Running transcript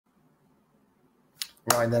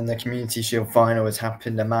Right then, the Community Shield final has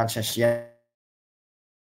happened at Manchester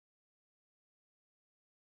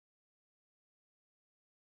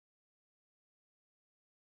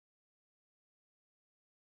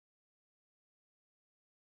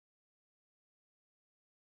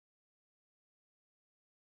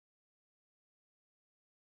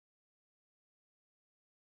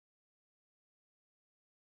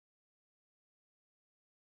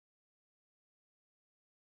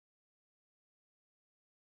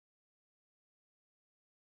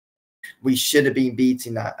we should have been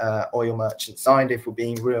beating that oil merchant side. If we're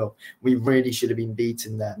being real, we really should have been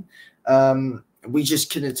beating them. We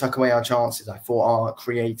just couldn't tuck away our chances. I thought our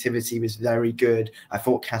creativity was very good. I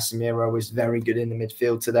thought Casemiro was very good in the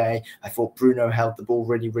midfield today. I thought Bruno held the ball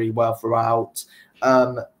really, really well throughout.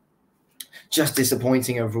 Just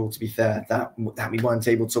disappointing overall, to be fair, that we weren't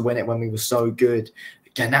able to win it when we were so good.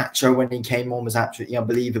 Garnacho, when he came on, was absolutely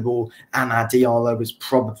unbelievable. Amad Diallo was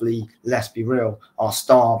probably, let's be real, our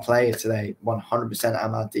star player today. 100%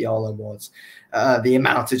 Amad Diallo was. The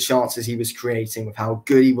amount of chances he was creating, with how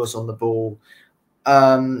good he was on the ball.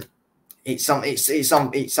 It's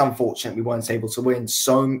unfortunate we weren't able to win.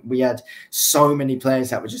 We had so many players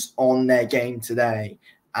that were just on their game today,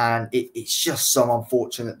 and it's just so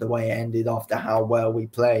unfortunate the way it ended after how well we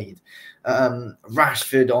played.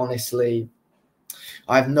 Rashford, honestly,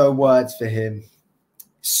 I have no words for him.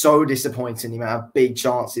 So disappointing the amount of big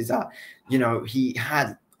chances that he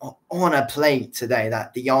had on a plate today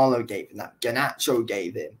that Diallo gave him, that Garnacho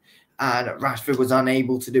gave him, and Rashford was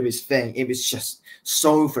unable to do his thing. It was just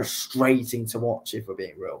so frustrating to watch, if we're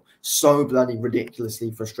being real. So bloody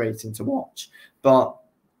ridiculously frustrating to watch. But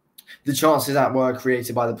the chances that were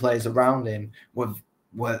created by the players around him were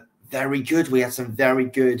very good. We had some very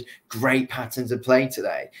good, great patterns of play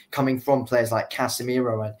today, coming from players like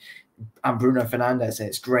Casemiro and Bruno Fernandes. And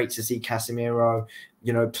it's great to see Casemiro,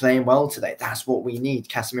 playing well today. That's what we need.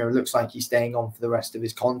 Casemiro looks like he's staying on for the rest of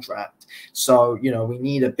his contract. So, we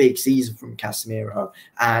need a big season from Casemiro.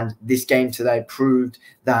 And this game today proved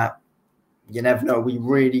that you never know, we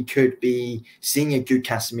really could be seeing a good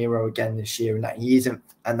Casemiro again this year, and that he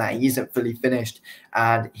isn't fully finished,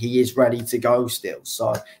 and he is ready to go still.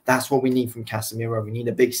 So that's what we need from Casemiro. We need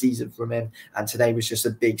a big season from him, and today was just a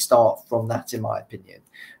big start from that, in my opinion.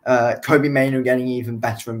 Kobbie Mainoo getting even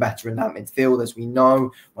better and better in that midfield, as we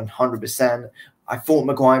know, 100%. I thought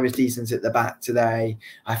Maguire was decent at the back today.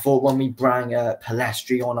 I thought when we brought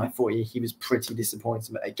Pellistri on, I thought he was pretty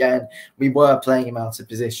disappointing. But again, we were playing him out of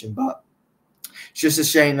position, but it's just a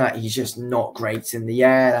shame that he's just not great in the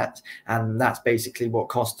air. That's basically what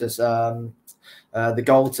cost us the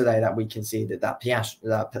goal today that we conceded. That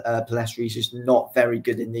Pellistri is just not very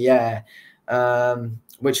good in the air,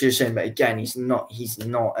 which is a shame. But again, he's not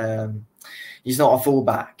a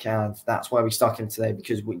fullback, and that's why we stuck him today,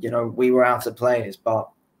 because we were out of players. But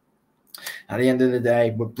at the end of the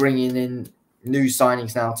day, we're bringing in new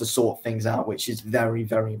signings now to sort things out, which is very,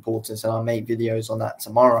 very important. So I'll make videos on that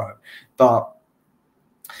tomorrow. But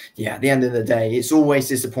yeah, at the end of the day, it's always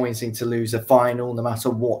disappointing to lose a final, no matter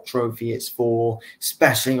what trophy it's for,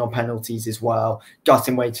 especially on penalties as well.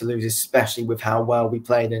 Gutting way to lose, especially with how well we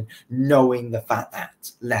played, and knowing the fact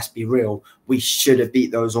that, let's be real, we should have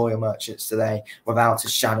beat those oil merchants today without a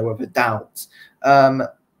shadow of a doubt.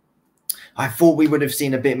 I thought we would have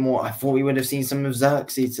seen a bit more. I thought we would have seen some of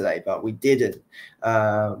Xerxes today, but we didn't,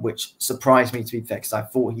 which surprised me, to be fair, because I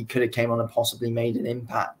thought he could have came on and possibly made an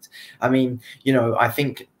impact. I mean, I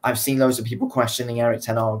think I've seen loads of people questioning Erik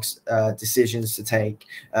ten Hag's decisions to take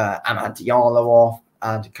Amad Diallo off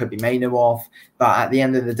and Kobbie Mainoo off. But at the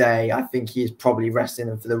end of the day, I think he is probably resting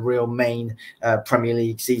him for the real main Premier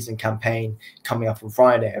League season campaign coming up on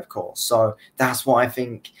Friday, of course. So that's what I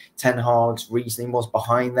think Ten Hag's reasoning was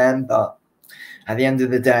behind them. But at the end of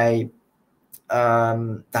the day,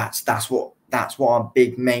 that's what our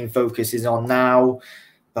big main focus is on now.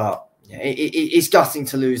 But yeah, it's gutting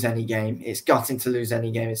to lose any game. It's gutting to lose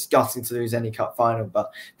any game. It's gutting to lose any cup final.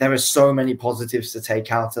 But there are so many positives to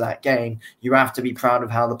take out of that game. You have to be proud of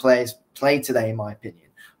how the players played today, in my opinion.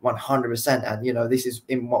 100%. And, this is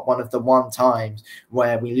in one of the one times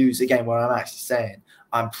where we lose a game where I'm actually saying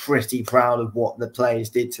I'm pretty proud of what the players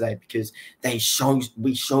did today, because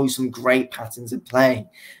we show some great patterns of play.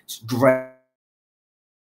 It's great.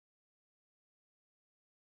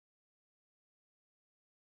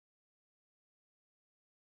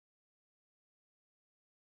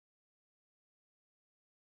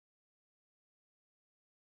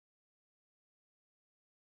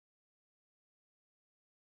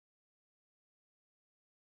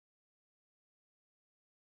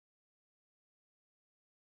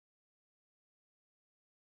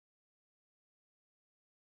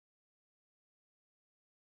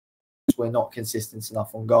 we're not consistent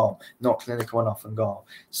enough on goal, not clinical enough on goal.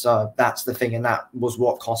 So that's the thing, and that was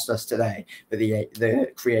what cost us today. But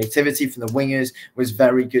the creativity from the wingers was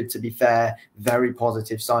very good, to be fair. Very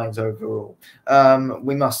positive signs overall.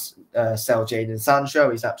 We must sell Jadon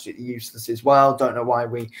Sancho. He's absolutely useless as well. Don't know why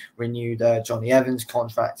we renewed Johnny Evans'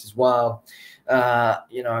 contract as well.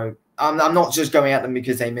 You know, I'm not just going at them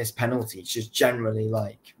because they missed penalties, just generally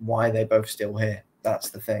like why they're both still here.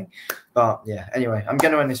 That's the thing. But yeah, anyway, I'm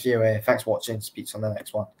going to end this video here. Thanks for watching. Speak to you on the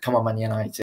next one. Come on, Man United.